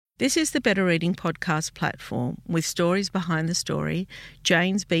This is the Better Reading Podcast platform with stories behind the story,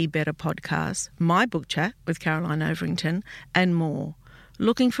 Jane's Be Better podcast, my book chat with Caroline Overington, and more.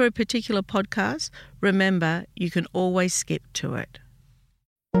 Looking for a particular podcast? Remember, you can always skip to it.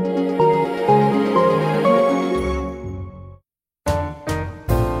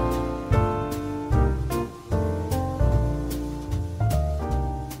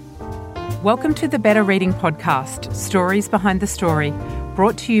 Welcome to the Better Reading Podcast, Stories Behind the Story,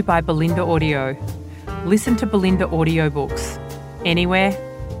 brought to you by Belinda Audio. Listen to Belinda audiobooks anywhere,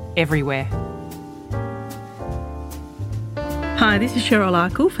 everywhere. Hi, this is Cheryl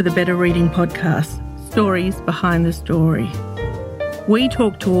Arkle for the Better Reading Podcast, Stories Behind the Story. We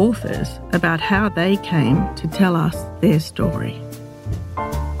talk to authors about how they came to tell us their story.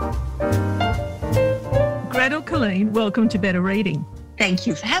 Gretel Killeen, welcome to Better Reading. Thank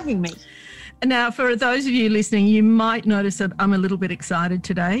you for having me. Now, for those of you listening, you might notice that I'm a little bit excited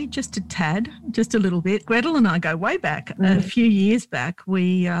today, just a tad, just a little bit. Gretel and I go way back. A few years back,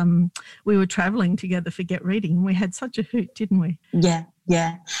 we were travelling together for Get Reading. We had such a hoot, didn't we? Yeah.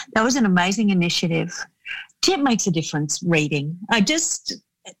 That was an amazing initiative. It makes a difference, reading. I'm just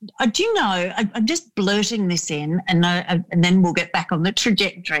blurting this in and then we'll get back on the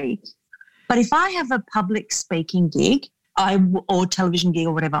trajectory. But if I have a public speaking gig, or television gig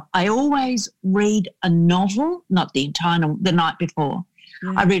or whatever, I always read a novel, not the night before.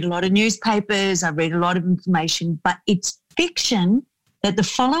 Yeah. I read a lot of newspapers, I read a lot of information, but it's fiction that the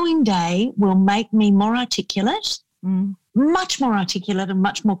following day will make me more articulate, much more articulate and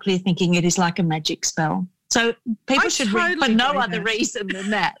much more clear thinking. It is like a magic spell. So people should read for no other reason than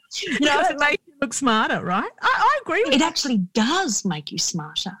that. It makes you look smarter, right? I agree with that. It actually does make you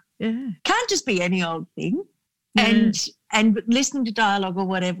smarter. Yeah. Can't just be any old thing. Yeah. And listening to dialogue or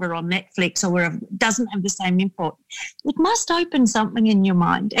whatever on Netflix or wherever doesn't have the same import. It must open something in your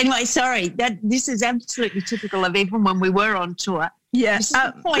mind. Anyway, sorry, this is absolutely typical of even when we were on tour. Yeah. This is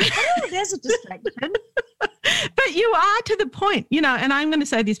the point. There's a distraction. But you are to the point, and I'm going to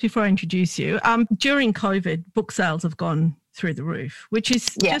say this before I introduce you. During COVID, book sales have gone through the roof, which is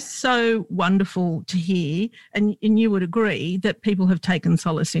just so wonderful to hear. And you would agree that people have taken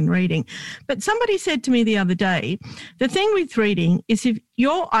solace in reading. But somebody said to me the other day, the thing with reading is if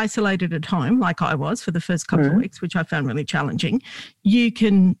you're isolated at home, like I was for the first couple of weeks, which I found really challenging, you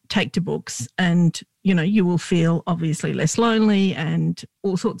can take to books and you will feel obviously less lonely and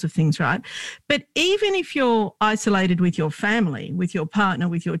all sorts of things, right? But even if you're isolated with your family, with your partner,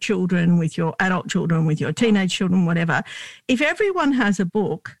 with your children, with your adult children, with your teenage children, whatever, if everyone has a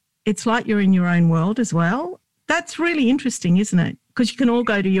book, it's like you're in your own world as well. That's really interesting, isn't it? Because you can all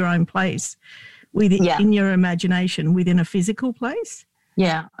go to your own place in your imagination within a physical place.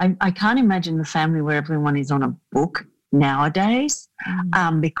 Yeah, I can't imagine the family where everyone is on a book nowadays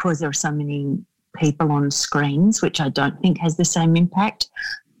because there are so many people on screens, which I don't think has the same impact.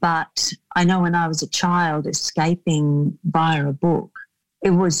 But I know when I was a child, escaping via a book, it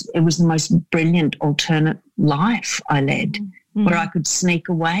was the most brilliant alternate life I led, where I could sneak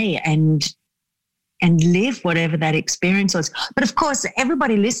away and live whatever that experience was. But of course,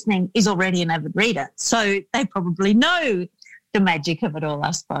 everybody listening is already an avid reader, so they probably know the magic of it all,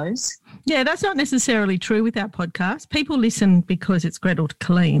 I suppose. Yeah, that's not necessarily true with our podcast. People listen because it's Gretel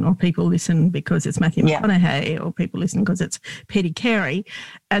Killeen, or people listen because it's Matthew McConaughey, or people listen because it's Petty Carey,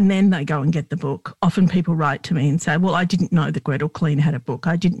 and then they go and get the book. Often people write to me and say, well, I didn't know that Gretel Killeen had a book.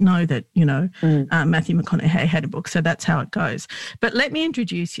 I didn't know that, Matthew McConaughey had a book. So that's how it goes. But let me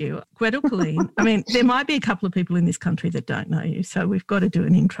introduce you. Gretel Killeen, I mean, there might be a couple of people in this country that don't know you, so we've got to do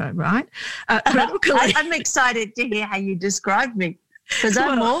an intro, right? Gretel Killeen. I'm excited to hear how you describe me, because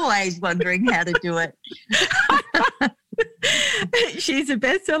I'm always wondering how to do it. She's a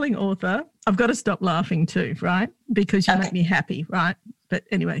best-selling author. I've got to stop laughing too, right? Because you make me happy, right? But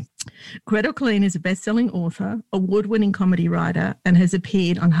anyway, Gretel Killeen is a best-selling author, award-winning comedy writer, and has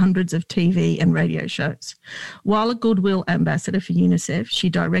appeared on hundreds of TV and radio shows. While a Goodwill ambassador for UNICEF, she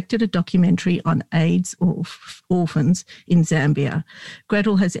directed a documentary on AIDS orphans in Zambia.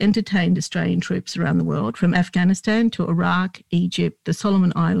 Gretel has entertained Australian troops around the world, from Afghanistan to Iraq, Egypt, the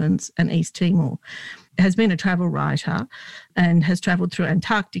Solomon Islands and East Timor. Has been a travel writer and has travelled through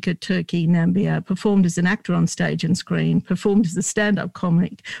Antarctica, Turkey, Namibia, performed as an actor on stage and screen, performed as a stand-up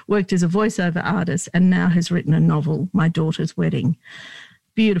comic, worked as a voiceover artist, and now has written a novel, My Daughter's Wedding.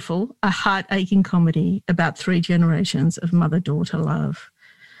 Beautiful, a heart-aching comedy about 3 generations of mother-daughter love.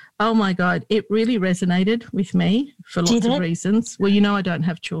 Oh, my God, it really resonated with me for lots of reasons. Well, I don't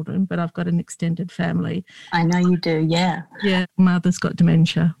have children, but I've got an extended family. I know you do, yeah. Yeah, mother's got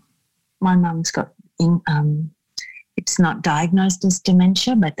dementia. My mum's got It's not diagnosed as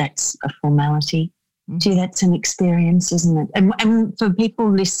dementia, but that's a formality. Gee, that's an experience, isn't it? And for people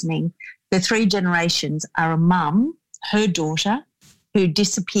listening, the 3 generations are a mum, her daughter, who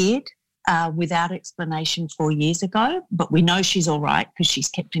disappeared without explanation 4 years ago, but we know she's all right because she's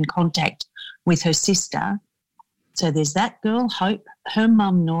kept in contact with her sister. So there's that girl, Hope, her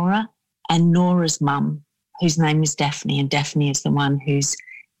mum, Nora, and Nora's mum, whose name is Daphne, and Daphne is the one whose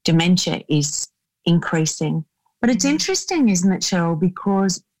dementia is increasing. But it's interesting, isn't it, Cheryl,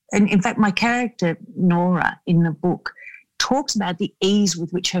 because, and in fact, my character, Nora, in the book, talks about the ease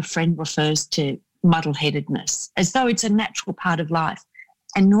with which her friend refers to muddle-headedness, as though it's a natural part of life.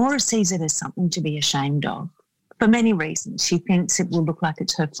 And Nora sees it as something to be ashamed of for many reasons. She thinks it will look like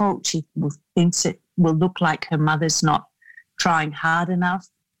it's her fault. She thinks it will look like her mother's not trying hard enough.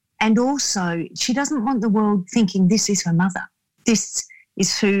 And also, she doesn't want the world thinking this is her mother. This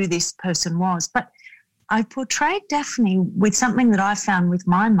is who this person was. But I portrayed Daphne with something that I found with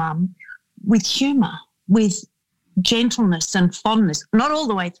my mum, with humour, with gentleness and fondness, not all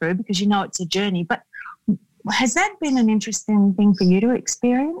the way through because you know it's a journey, but has that been an interesting thing for you to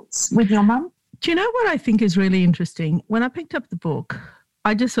experience with your mum? Do you know what I think is really interesting? When I picked up the book,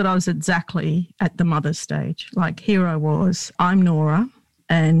 I just thought I was exactly at the mother stage. Like, here I was, I'm Nora,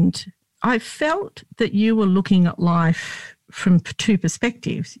 and I felt that you were looking at life from 2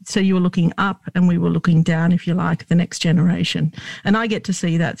 perspectives. So you were looking up and we were looking down, if you like, the next generation. And I get to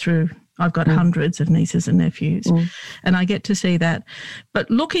see that through, I've got hundreds of nieces and nephews, and I get to see that. But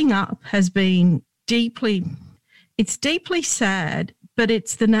looking up has been deeply sad, but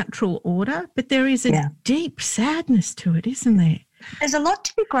it's the natural order. But there is a deep sadness to it, isn't there? There's a lot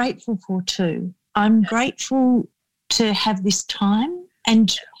to be grateful for too. I'm grateful to have this time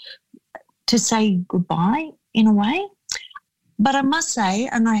and to say goodbye in a way. But I must say,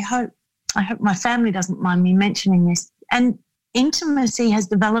 and I hope my family doesn't mind me mentioning this, and intimacy has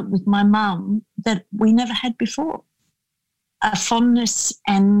developed with my mum that we never had before. A fondness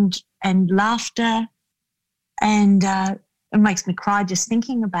and laughter, and it makes me cry just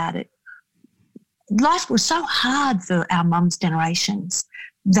thinking about it. Life was so hard for our mum's generations.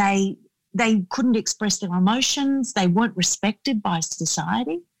 They couldn't express their emotions. They weren't respected by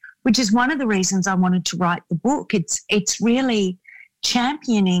society, which is one of the reasons I wanted to write the book. It's really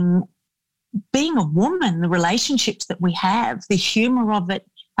championing being a woman, the relationships that we have, the humour of it,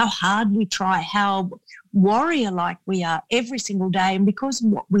 how hard we try, how warrior-like we are every single day. And because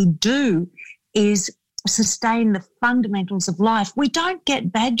what we do is sustain the fundamentals of life, we don't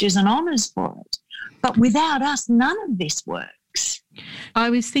get badges and honours for it. But without us, none of this works. I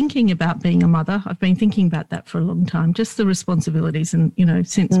was thinking about being a mother. I've been thinking about that for a long time, just the responsibilities. And, you know,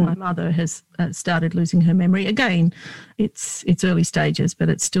 since my mother has started losing her memory, again, it's early stages, but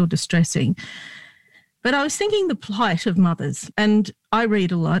it's still distressing. But I was thinking the plight of mothers, and I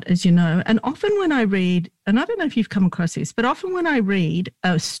read a lot, as you know, and often when I read, and I don't know if you've come across this, but often when I read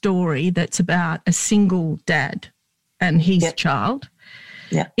a story that's about a single dad and his child,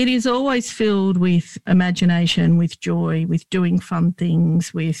 it is always filled with imagination, with joy, with doing fun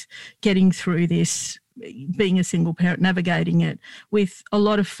things, with getting through this, being a single parent, navigating it, with a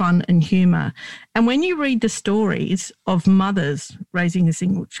lot of fun and humour. And when you read the stories of mothers raising a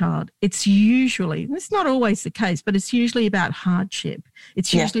single child, it's usually, and it's not always the case, but it's usually about hardship.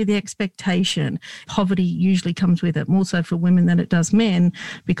 It's usually the expectation. Poverty usually comes with it, more so for women than it does men,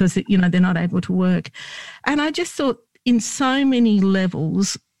 because, you know, they're not able to work. And I just thought, in so many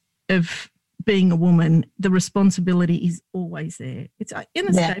levels of being a woman, the responsibility is always there. It's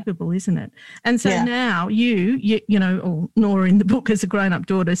inescapable, isn't it? And so now you know, or Nora in the book as a grown-up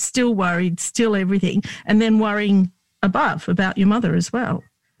daughter, still worried, still everything, and then worrying above about your mother as well.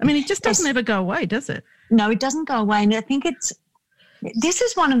 I mean, it just doesn't ever go away, does it? No, it doesn't go away. And I think this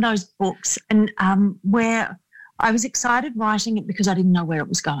is one of those books and where I was excited writing it because I didn't know where it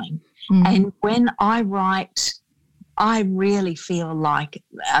was going. And when I write, I really feel like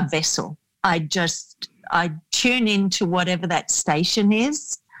a vessel. I tune into whatever that station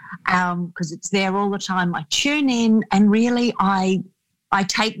is because it's there all the time. I tune in and really I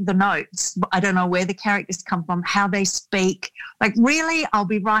take the notes. I don't know where the characters come from, how they speak. Like really I'll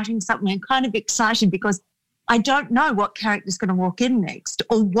be writing something and kind of excited because I don't know what character's going to walk in next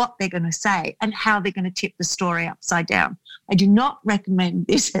or what they're going to say and how they're going to tip the story upside down. I do not recommend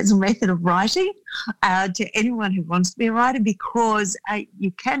this as a method of writing to anyone who wants to be a writer because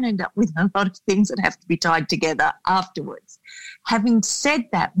you can end up with a lot of things that have to be tied together afterwards. Having said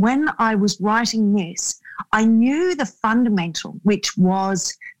that, when I was writing this, I knew the fundamental, which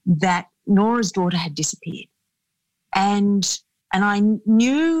was that Nora's daughter had disappeared. And And I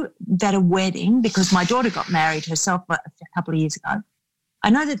knew that a wedding, because my daughter got married herself a couple of years ago, I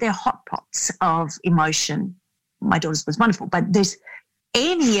know that there are hot pots of emotion. My daughter's was wonderful, but there's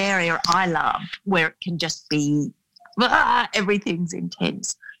any area I love where it can just be, everything's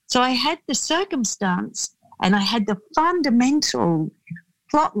intense. So I had the circumstance and I had the fundamental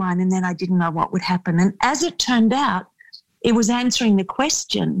plot line, and then I didn't know what would happen. And as it turned out, it was answering the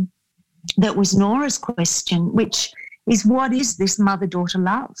question that was Nora's question, which is, what is this mother-daughter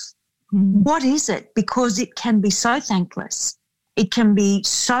love? Mm. What is it? Because it can be so thankless. It can be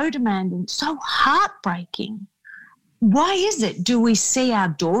so demanding, so heartbreaking. Why is it? Do we see our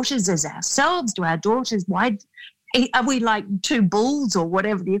daughters as ourselves? Do our daughters, why are we like two bulls or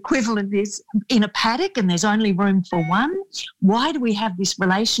whatever the equivalent is in a paddock and there's only room for one? Why do we have this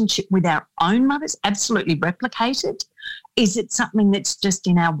relationship with our own mothers absolutely replicated? Is it something that's just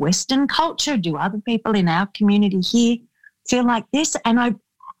in our Western culture? Do other people in our community here feel like this?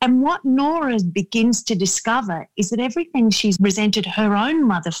 And what Nora begins to discover is that everything she's resented her own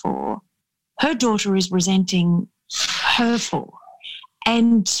mother for, her daughter is resenting her for.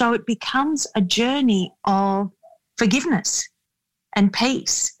 And so it becomes a journey of forgiveness and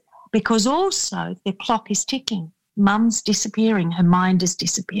peace, because also the clock is ticking. Mum's disappearing. Her mind is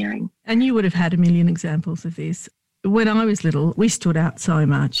disappearing. And you would have had a million examples of this. When I was little, we stood out so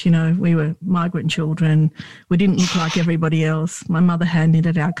much. You know, we were migrant children. We didn't look like everybody else. My mother hand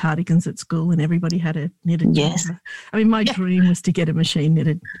knitted our cardigans at school and everybody had a knitted jumper. I mean, my dream was to get a machine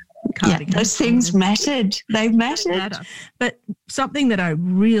knitted cardigan. Yeah, those things mattered. They mattered. But something that I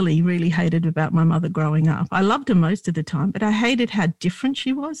really, really hated about my mother growing up, I loved her most of the time, but I hated how different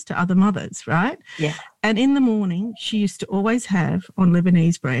she was to other mothers, right? Yeah. And in the morning, she used to always have on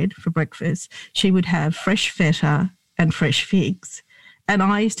Lebanese bread for breakfast, she would have fresh feta and fresh figs. And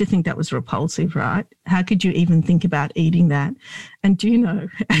I used to think that was repulsive, right? How could you even think about eating that? And do you know,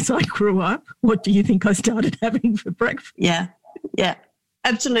 as I grew up, what do you think I started having for breakfast? Yeah,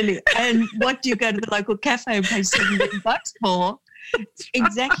 absolutely. And what do you go to the local cafe and pay $7 for?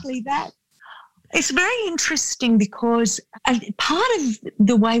 Exactly that. It's very interesting because part of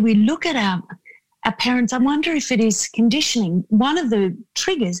the way we look at our parents, I wonder if it is conditioning. One of the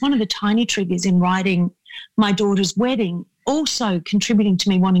tiny triggers in writing my daughter's wedding, also contributing to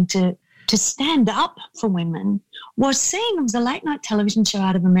me wanting to stand up for women, was it was a late night television show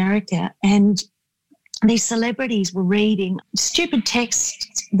out of America, and these celebrities were reading stupid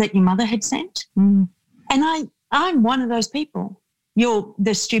texts that your mother had sent. Mm. And I'm one of those people. You're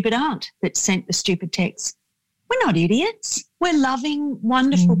the stupid aunt that sent the stupid text. We're not idiots. We're loving,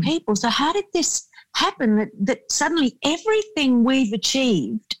 wonderful people. So how did this happen that suddenly everything we've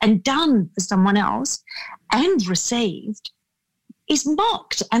achieved and done for someone else and received is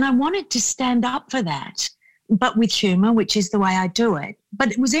mocked? And I wanted to stand up for that, but with humour, which is the way I do it.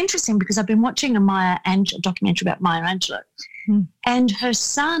 But it was interesting because I've been watching a documentary about Maya Angelou, and her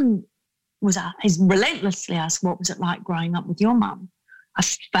son is relentlessly asked, what was it like growing up with your mum, a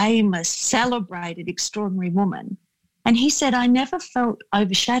famous, celebrated, extraordinary woman? And he said, I never felt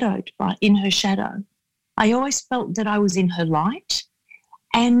overshadowed in her shadow. I always felt that I was in her light.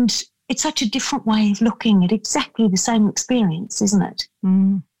 And it's such a different way of looking at exactly the same experience, isn't it?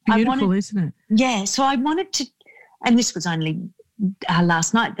 Beautiful, isn't it? Yeah. So I wanted to, and this was only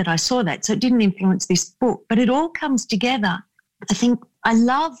last night that I saw that, so it didn't influence this book, but it all comes together. I think I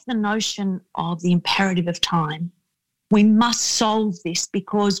love the notion of the imperative of time. We must solve this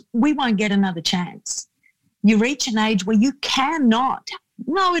because we won't get another chance. You reach an age where you cannot,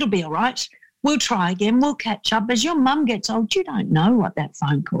 no, it'll be all right. We'll try again. We'll catch up. As your mum gets old, you don't know what that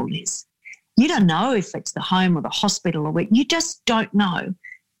phone call is. You don't know if it's the home or the hospital or what. You just don't know.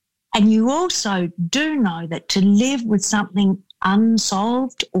 And you also do know that to live with something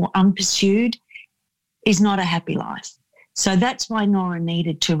unsolved or unpursued is not a happy life. So that's why Nora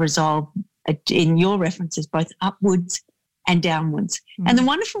needed to resolve, in your references, both upwards and downwards. And the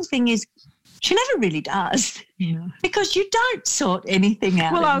wonderful thing is, she never really does, because you don't sort anything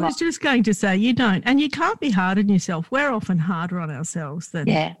out. Well, I was just going to say you don't, and you can't be hard on yourself. We're often harder on ourselves than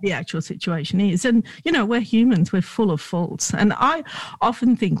the actual situation is. And, we're humans, we're full of faults. And I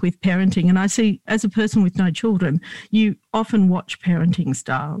often think with parenting, and I see as a person with no children, you often watch parenting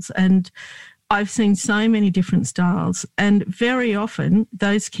styles, and I've seen so many different styles, and very often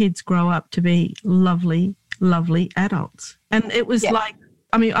those kids grow up to be lovely, lovely adults. And it was like,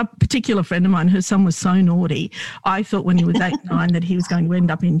 a particular friend of mine, her son was so naughty, I thought when he was 8, 9 that he was going to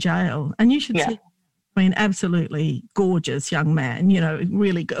end up in jail. And you should see, absolutely gorgeous young man,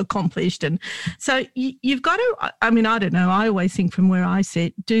 really accomplished. And so you've got to, I don't know, I always think from where I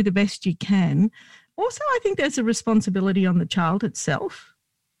sit, do the best you can. also I think there's a responsibility on the child itself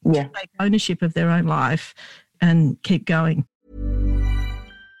Yeah. to take ownership of their own life and keep going.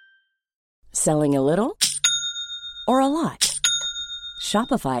 Selling a little or a lot?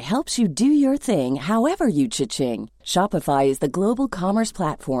 Shopify helps you do your thing however you cha-ching. Shopify is the global commerce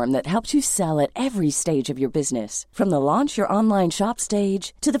platform that helps you sell at every stage of your business. From the launch your online shop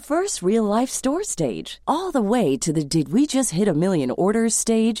stage to the first real-life store stage, all the way to the did we just hit a million orders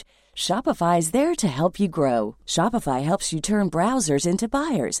stage. Shopify is there to help you grow. Shopify helps you turn browsers into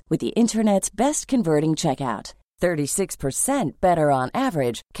buyers with the internet's best converting checkout. 36% better on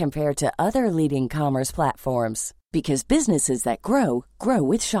average compared to other leading commerce platforms. Because businesses that grow, grow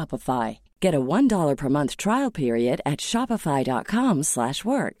with Shopify. Get a $1 per month trial period at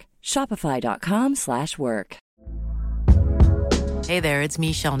shopify.com/work. Shopify.com/work. Hey there, it's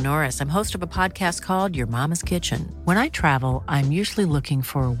Michelle Norris. I'm host of a podcast called Your Mama's Kitchen. When I travel, I'm usually looking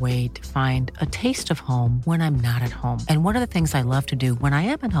for a way to find a taste of home when I'm not at home. And one of the things I love to do when I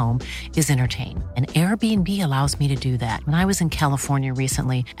am at home is entertain. And Airbnb allows me to do that. When I was in California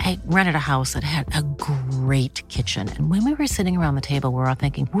recently, I rented a house that had a great kitchen. And when we were sitting around the table, we were all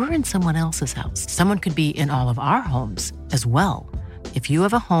thinking, we're in someone else's house. Someone could be in all of our homes as well. If you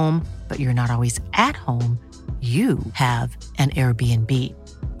have a home, but you're not always at home, you have an Airbnb.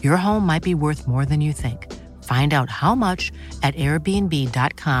 Your home might be worth more than you think. Find out how much at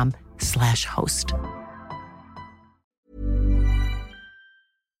airbnb.com/host.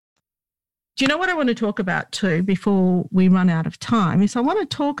 Do you know what I want to talk about too before we run out of time is I want to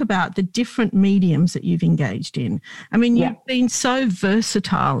talk about the different mediums that you've engaged in. I mean, you've been so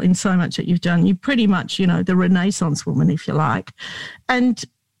versatile in so much that you've done. You're pretty much, the Renaissance woman, if you like. And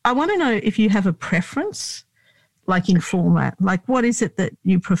I want to know if you have a preference, like in format, like what is it that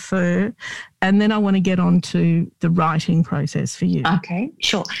you prefer? And then I want to get on to the writing process for you. Okay,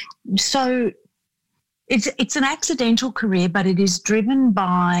 sure. So it's an accidental career, but it is driven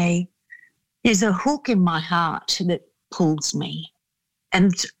by, there's a hook in my heart that pulls me.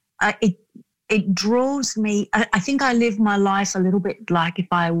 And it draws me. I think I live my life a little bit like if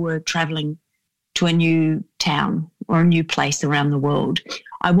I were traveling to a new town or a new place around the world.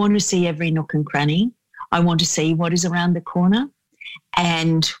 I want to see every nook and cranny. I want to see what is around the corner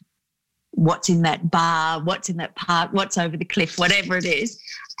and what's in that bar, what's in that park, what's over the cliff, whatever it is.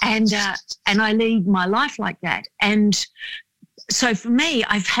 And I lead my life like that. And so for me,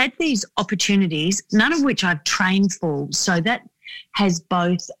 I've had these opportunities, none of which I've trained for. So that has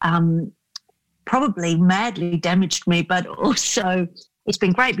both probably madly damaged me, but also it's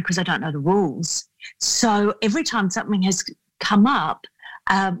been great because I don't know the rules. So every time something has come up,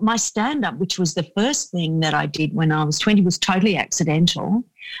 my stand-up, which was the first thing that I did when I was 20, was totally accidental.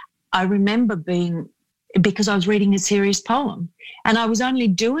 I remember because I was reading a serious poem, and I was only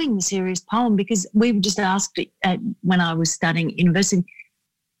doing the serious poem because we were just asked when I was studying at university.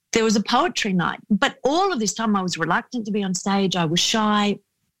 There was a poetry night, but all of this time I was reluctant to be on stage. I was shy.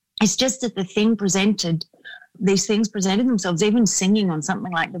 It's just that these things presented themselves, even singing on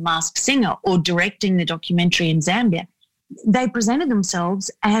something like The Masked Singer or directing the documentary in Zambia. They presented themselves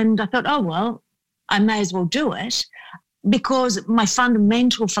and I thought, oh, well, I may as well do it, because my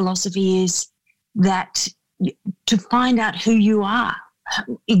fundamental philosophy is that to find out who you are,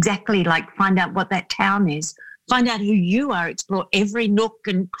 exactly, like find out what that town is, find out who you are, explore every nook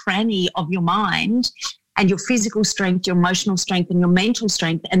and cranny of your mind and your physical strength, your emotional strength and your mental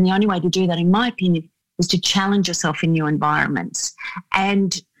strength. And the only way to do that, in my opinion, is to challenge yourself in new environments.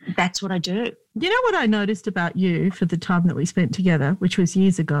 And that's what I do. You know what I noticed about you for the time that we spent together, which was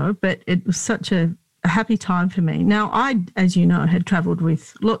years ago, but it was such a happy time for me. Now, I, as you know, had travelled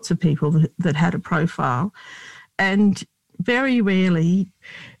with lots of people that had a profile, and very rarely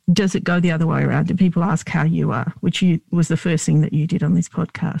does it go the other way around and people ask how you are, which was the first thing that you did on this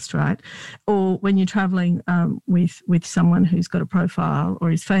podcast, right? Or when you're travelling with someone who's got a profile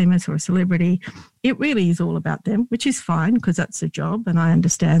or is famous or a celebrity, it really is all about them, which is fine because that's their job and I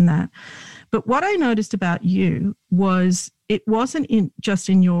understand that. But what I noticed about you was it wasn't just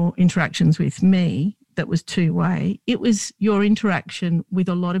in your interactions with me that was two-way. It was your interaction with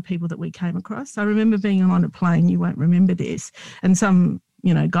a lot of people that we came across. I remember being on a plane, you won't remember this, and some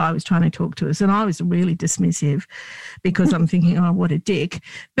guy was trying to talk to us and I was really dismissive because I'm thinking, oh, what a dick.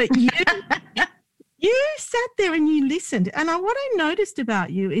 But you sat there and you listened. And what I noticed about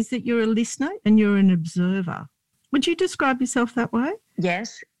you is that you're a listener and you're an observer. Would you describe yourself that way?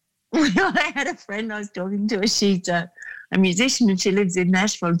 Yes. I had a friend I was talking to. She's a musician and she lives in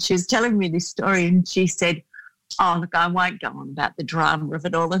Nashville, and she was telling me this story and she said, oh, look, I won't go on about the drama of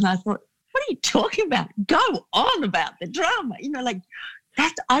it all. And I thought, what are you talking about? Go on about the drama.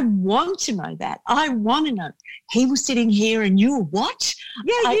 I want to know that. I want to know. He was sitting here and you were what?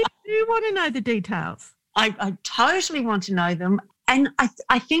 Yeah, you do want to know the details. I totally want to know them. And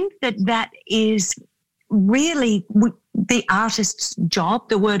I think that is really the artist's job.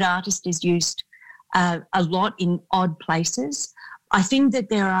 The word artist is used a lot in odd places. I think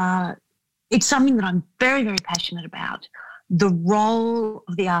that it's something that I'm very, very passionate about, the role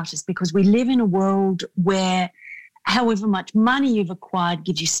of the artist, because we live in a world where however much money you've acquired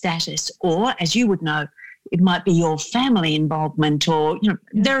gives you status, or, as you would know, it might be your family involvement, or,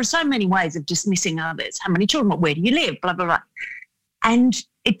 there are so many ways of dismissing others. How many children? Where do you live? Blah, blah, blah. And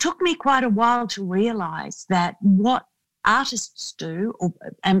it took me quite a while to realise that what artists do,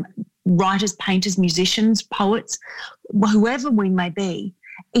 and writers, painters, musicians, poets, whoever we may be,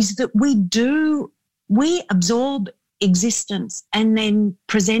 is that we absorb existence and then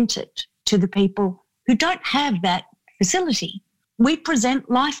present it to the people who don't have that facility. We present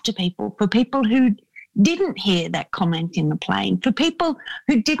life to people, for people who didn't hear that comment in the plane, for people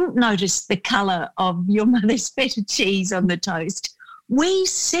who didn't notice the colour of your mother's feta cheese on the toast. We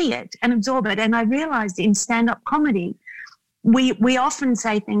see it and absorb it. And I realised in stand-up comedy, we often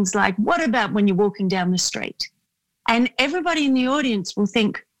say things like, what about when you're walking down the street? And everybody in the audience will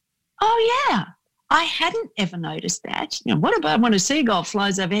think, oh, yeah, I hadn't ever noticed that. What about when a seagull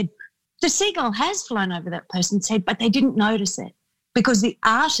flies overhead? The seagull has flown over that person's head, but they didn't notice it, because the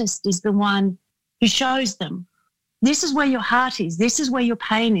artist is the one who shows them, this is where your heart is, this is where your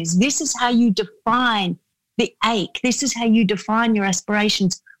pain is, this is how you define the ache, this is how you define your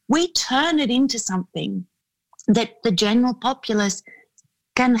aspirations. We turn it into something that the general populace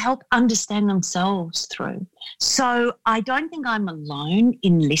can help understand themselves through. So I don't think I'm alone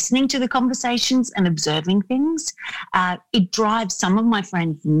in listening to the conversations and observing things. It drives some of my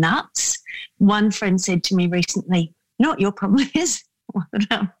friends nuts. One friend said to me recently, you know what your problem is? Well,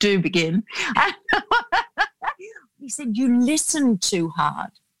 do begin. He said, you listen too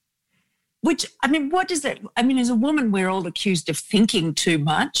hard. Which, what does that, as a woman, we're all accused of thinking too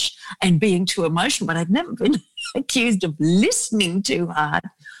much and being too emotional, but I've never been accused of listening too hard.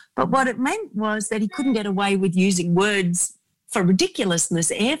 But what it meant was that he couldn't get away with using words for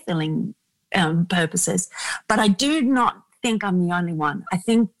ridiculousness, air-filling purposes. But I do not think I'm the only one. I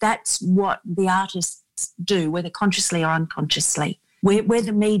think that's what the artists do, whether consciously or unconsciously. We're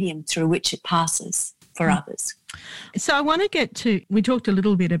the medium through which it passes for others. So I want to get to, we talked a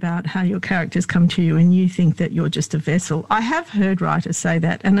little bit about how your characters come to you and you think that you're just a vessel. I have heard writers say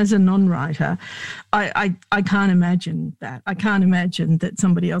that, and as a non-writer, I can't imagine that. I can't imagine that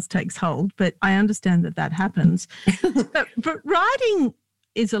somebody else takes hold, but I understand that happens. but writing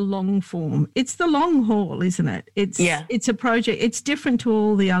is a long form. It's the long haul, isn't it? It's a project. It's different to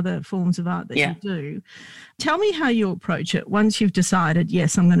all the other forms of art that you do. Tell me how you approach it once you've decided,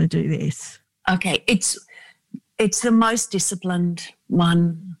 yes, I'm going to do this. Okay, it's the most disciplined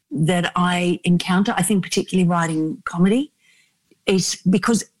one that I encounter. I think particularly writing comedy is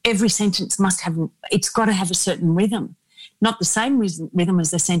because every sentence it's got to have a certain rhythm. Not the same rhythm as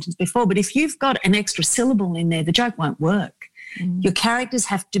the sentence before, but if you've got an extra syllable in there, the joke won't work. Your characters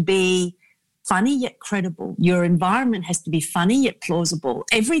have to be funny yet credible. Your environment has to be funny yet plausible.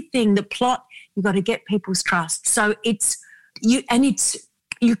 Everything, the plot, you've got to get people's trust. So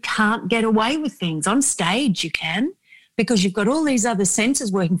you can't get away with things. On stage you can, because you've got all these other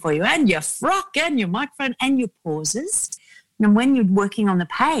senses working for you, and your frock and your microphone and your pauses. And when you're working on the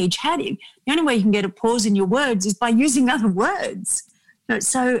page, the only way you can get a pause in your words is by using other words.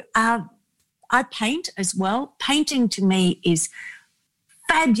 So I paint as well. Painting to me is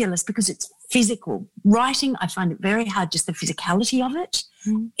fabulous because it's physical. Writing, I find it very hard, just the physicality of it.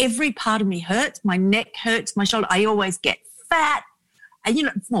 Every part of me hurts. My neck hurts, my shoulder. I always get fat.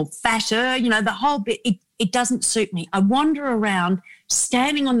 More fatter, the whole bit, it doesn't suit me. I wander around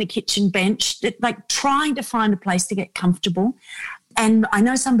standing on the kitchen bench, trying to find a place to get comfortable. And I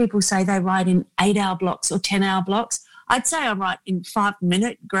know some people say they write in 8-hour blocks or 10-hour blocks. I'd say I write in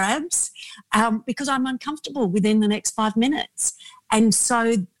 5-minute grabs because I'm uncomfortable within the next 5 minutes. And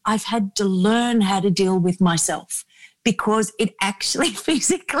so I've had to learn how to deal with myself, because it actually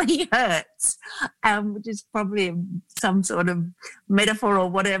physically hurts, which is probably some sort of metaphor or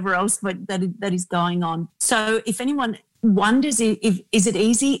whatever else that is going on. So if anyone wonders is it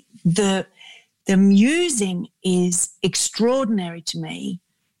easy, the musing is extraordinary to me,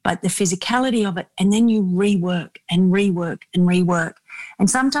 but the physicality of it, and then you rework and rework and rework. And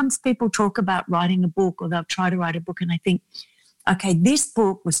sometimes people talk about writing a book, or they'll try to write a book, and I think, okay, this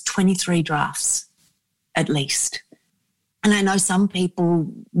book was 23 drafts at least. And I know some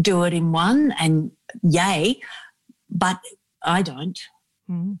people do it in one, and yay, but I don't.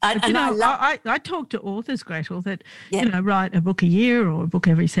 I talk to authors, Gretel, that write a book a year or a book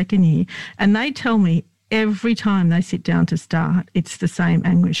every second year, and they tell me every time they sit down to start, it's the same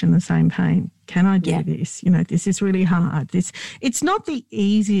anguish and the same pain. Can I do this? This is really hard. It's not the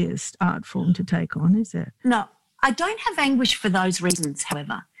easiest art form to take on, is it? No, I don't have anguish for those reasons,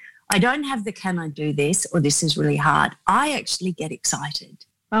 however. I don't have the can I do this or this is really hard. I actually get excited.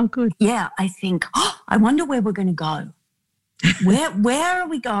 Oh, good. Yeah, I think, I wonder where we're going to go. Where are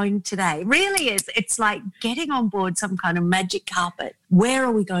we going today? It really is. It's like getting on board some kind of magic carpet. Where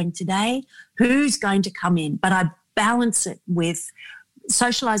are we going today? Who's going to come in? But I balance it with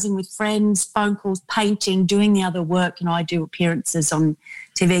socialising with friends, phone calls, painting, doing the other work. I do appearances on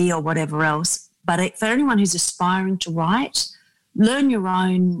TV or whatever else. But for anyone who's aspiring to write, learn your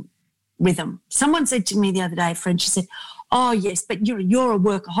own rhythm. Someone said to me the other day, a friend, she said, oh, yes, but you're a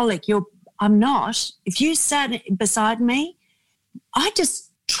workaholic. I'm not. If you sat beside me, I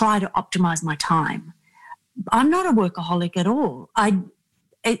just try to optimize my time. I'm not a workaholic at all. I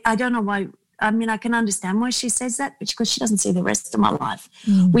don't know why. I mean, I can understand why she says that, because she doesn't see the rest of my life,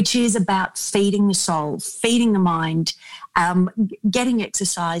 which is about feeding the soul, feeding the mind, getting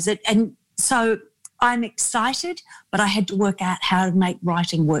exercise. And so I'm excited, but I had to work out how to make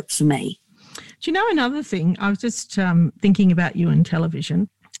writing work for me. Do you know another thing? I was just thinking about you in television.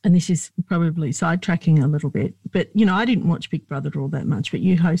 And this is probably sidetracking a little bit, but, I didn't watch Big Brother all that much, but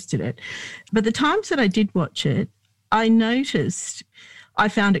you hosted it. But the times that I did watch it, I noticed I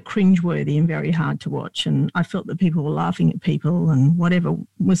found it cringeworthy and very hard to watch, and I felt that people were laughing at people and whatever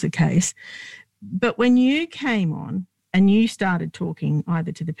was the case. But when you came on and you started talking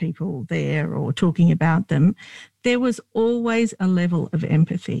either to the people there or talking about them, there was always a level of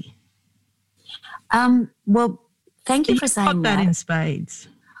empathy. Well, thank you for saying that. Got that in spades.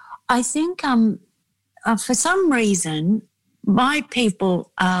 I think for some reason, my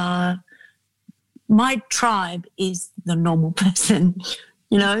tribe is the normal person.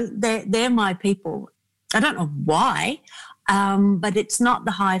 They're my people. I don't know why, but it's not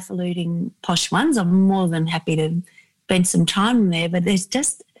the highfalutin posh ones. I'm more than happy to spend some time there, but I'm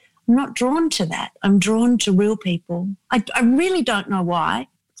not drawn to that. I'm drawn to real people. I really don't know why.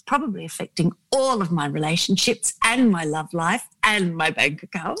 Probably affecting all of my relationships and my love life and my bank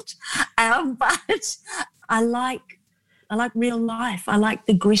account. But I like real life. I like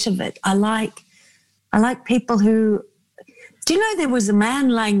the grit of it. I like people who. Do you know there was a man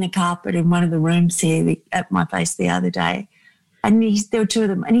laying the carpet in one of the rooms here at my place the other day, and there were two of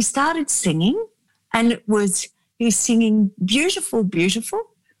them, and he started singing, and he's singing "Beautiful, Beautiful,"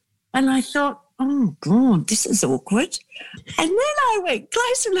 and I thought, oh, God, this is awkward. And then I went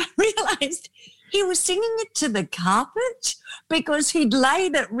close and I realised he was singing it to the carpet because he'd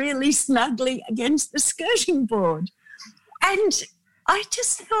laid it really snugly against the skirting board. And I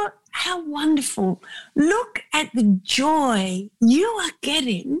just thought, how wonderful. Look at the joy you are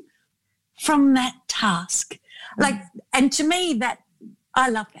getting from that task. And to me, I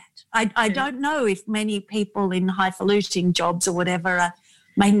love that. I don't know if many people in highfalutin jobs or whatever are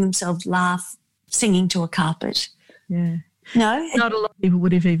making themselves laugh singing to a carpet. Yeah. No? Not a lot of people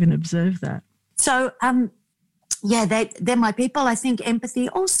would have even observed that. So, they're my people. I think empathy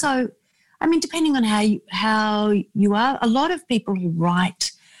also, I mean, depending on how you are, a lot of people who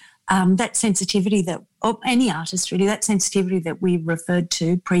write that sensitivity or any artist really, that sensitivity that we referred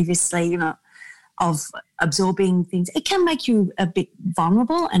to previously, of absorbing things, it can make you a bit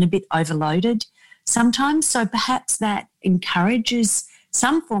vulnerable and a bit overloaded sometimes. So perhaps that encourages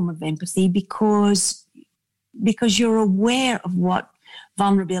some form of empathy because you're aware of what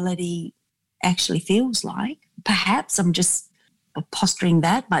vulnerability actually feels like. Perhaps I'm just posturing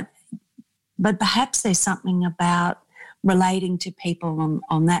that, but perhaps there's something about relating to people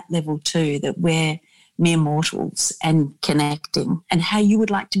on that level too, that we're mere mortals and connecting, and how you would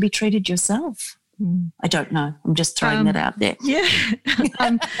like to be treated yourself. I don't know. I'm just throwing that out there. Yeah.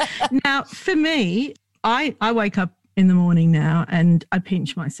 Now, for me, I wake up in the morning now and I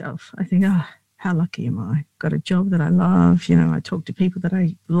pinch myself. I think, how lucky am I? Got a job that I love. I talk to people that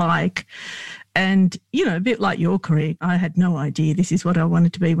I like. And, a bit like your career, I had no idea this is what I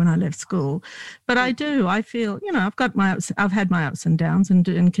wanted to be when I left school. But I do. I feel, I've had my ups and downs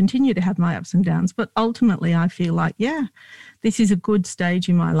and continue to have my ups and downs. But ultimately I feel like, this is a good stage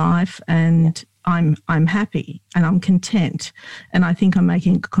in my life and I'm happy and I'm content and I think I'm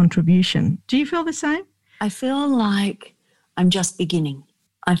making a contribution. Do you feel the same? I feel like I'm just beginning.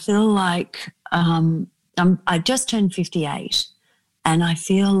 I feel like I just turned 58 and I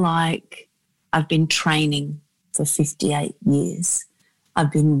feel like I've been training for 58 years.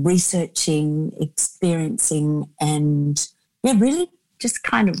 I've been researching, experiencing and really just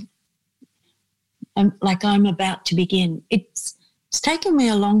kind of like I'm about to begin. It's taken me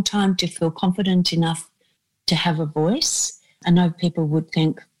a long time to feel confident enough to have a voice. I know people would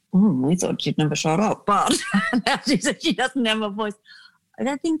think, we thought she'd never shut up, but now she said she doesn't have a voice.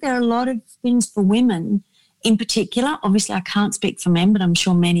 I think there are a lot of things for women in particular. Obviously, I can't speak for men, but I'm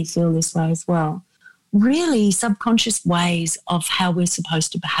sure many feel this way as well. Really subconscious ways of how we're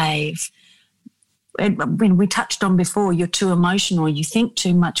supposed to behave. When we touched on before, you're too emotional, you think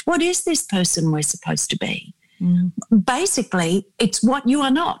too much. What is this person we're supposed to be? Basically, it's what you are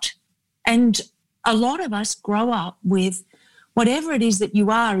not. And a lot of us grow up with whatever it is that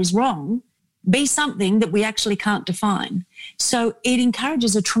you are is wrong, be something that we actually can't define. So it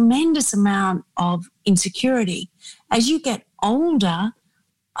encourages a tremendous amount of insecurity. As you get older,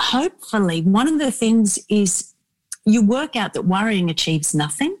 hopefully, one of the things is you work out that worrying achieves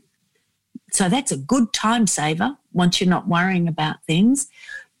nothing. So that's a good time saver once you're not worrying about things.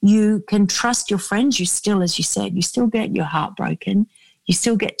 You can trust your friends. You still, as you said, you still get your heart broken. You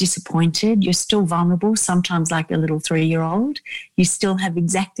still get disappointed. You're still vulnerable, sometimes like a little 3-year-old. You still have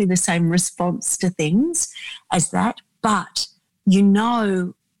exactly the same response to things as that, but you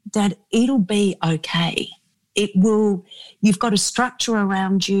know that it'll be okay. It will, you've got a structure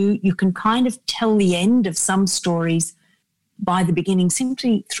around you. You can kind of tell the end of some stories by the beginning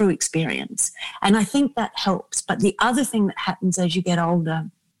simply through experience. And I think that helps. But the other thing that happens as you get older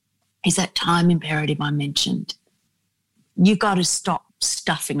is that time imperative I mentioned. You got to stop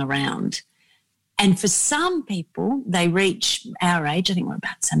stuffing around. And for some people, they reach our age, I think we're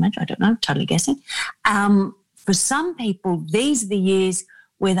about the same age, I don't know, totally guessing. For some people, these are the years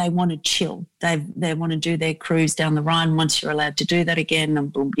where they want to chill. They want to do their cruise down the Rhine once you're allowed to do that again,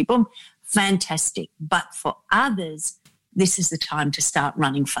 and boom, boom, fantastic. But for others, this is the time to start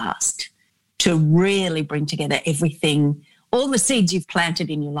running fast, to really bring together everything, all the seeds you've planted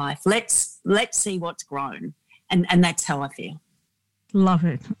in your life. Let's see what's grown. And that's how I feel. Love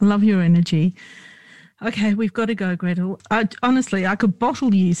it. I love your energy. Okay, we've got to go, Gretel. Honestly, I could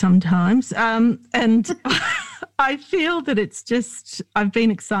bottle you sometimes. And I feel that it's just, I've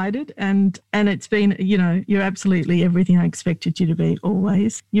been excited and it's been, you're absolutely everything I expected you to be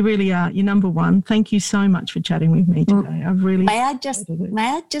always. You really are. You're number one. Thank you so much for chatting with me today. I've really May I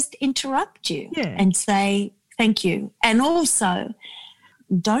just interrupt you and say thank you. And also,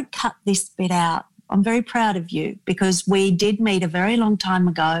 don't cut this bit out. I'm very proud of you because we did meet a very long time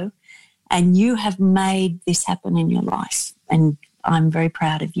ago and you have made this happen in your life. And I'm very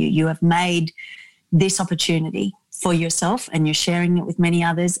proud of you. You have made this opportunity for yourself and you're sharing it with many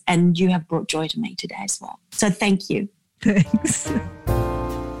others and you have brought joy to me today as well. So thank you. Thanks.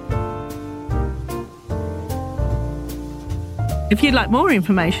 If you'd like more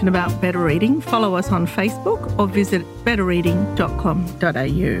information about Better Reading, follow us on Facebook or visit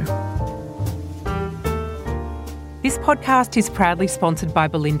betterreading.com.au. This podcast is proudly sponsored by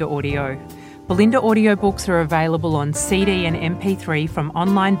Belinda Audio. Belinda audiobooks are available on CD and MP3 from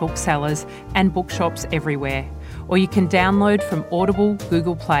online booksellers and bookshops everywhere, or you can download from Audible,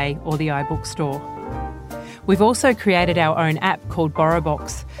 Google Play or the iBook Store. We've also created our own app called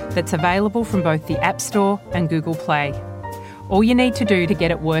BorrowBox that's available from both the App Store and Google Play. All you need to do to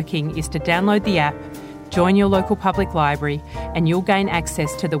get it working is to download the app, join your local public library, and you'll gain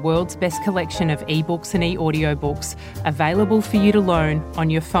access to the world's best collection of ebooks and e-audiobooks available for you to loan on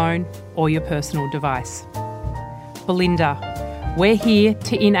your phone or your personal device. Belinda, we're here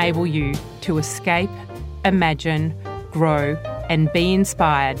to enable you to escape, imagine, grow, and be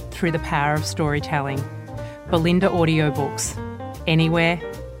inspired through the power of storytelling. Belinda Audiobooks. Anywhere,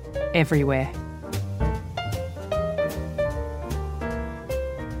 everywhere.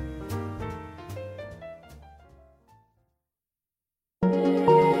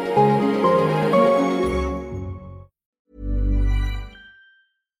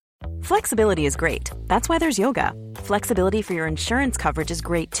 Flexibility is great. That's why there's yoga. Flexibility for your insurance coverage is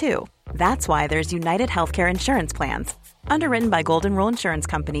great too. That's why there's United Healthcare Insurance Plans. Underwritten by Golden Rule Insurance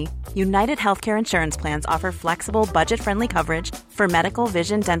Company, United Healthcare Insurance Plans offer flexible, budget-friendly coverage for medical,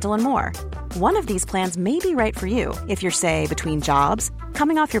 vision, dental, and more. One of these plans may be right for you if you're, say, between jobs,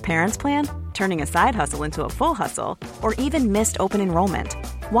 coming off your parents' plan, turning a side hustle into a full hustle, or even missed open enrollment.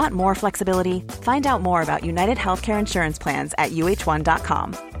 Want more flexibility? Find out more about United Healthcare Insurance Plans at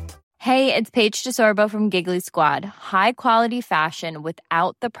uh1.com. Hey, it's Paige DeSorbo from Giggly Squad. High quality fashion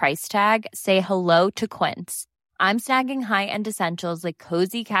without the price tag. Say hello to Quince. I'm snagging high-end essentials like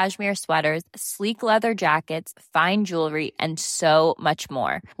cozy cashmere sweaters, sleek leather jackets, fine jewelry, and so much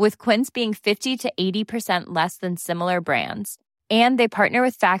more. With Quince being 50 to 80% less than similar brands. And they partner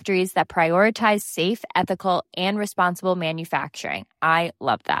with factories that prioritize safe, ethical, and responsible manufacturing. I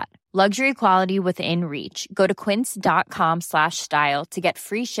love that. Luxury quality within reach. Go to quince.com/style to get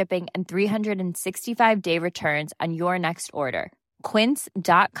free shipping and 365-day returns on your next order.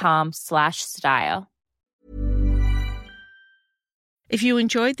 Quince.com/style. If you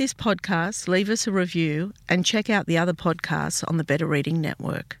enjoyed this podcast, leave us a review and check out the other podcasts on the Better Reading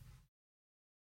Network.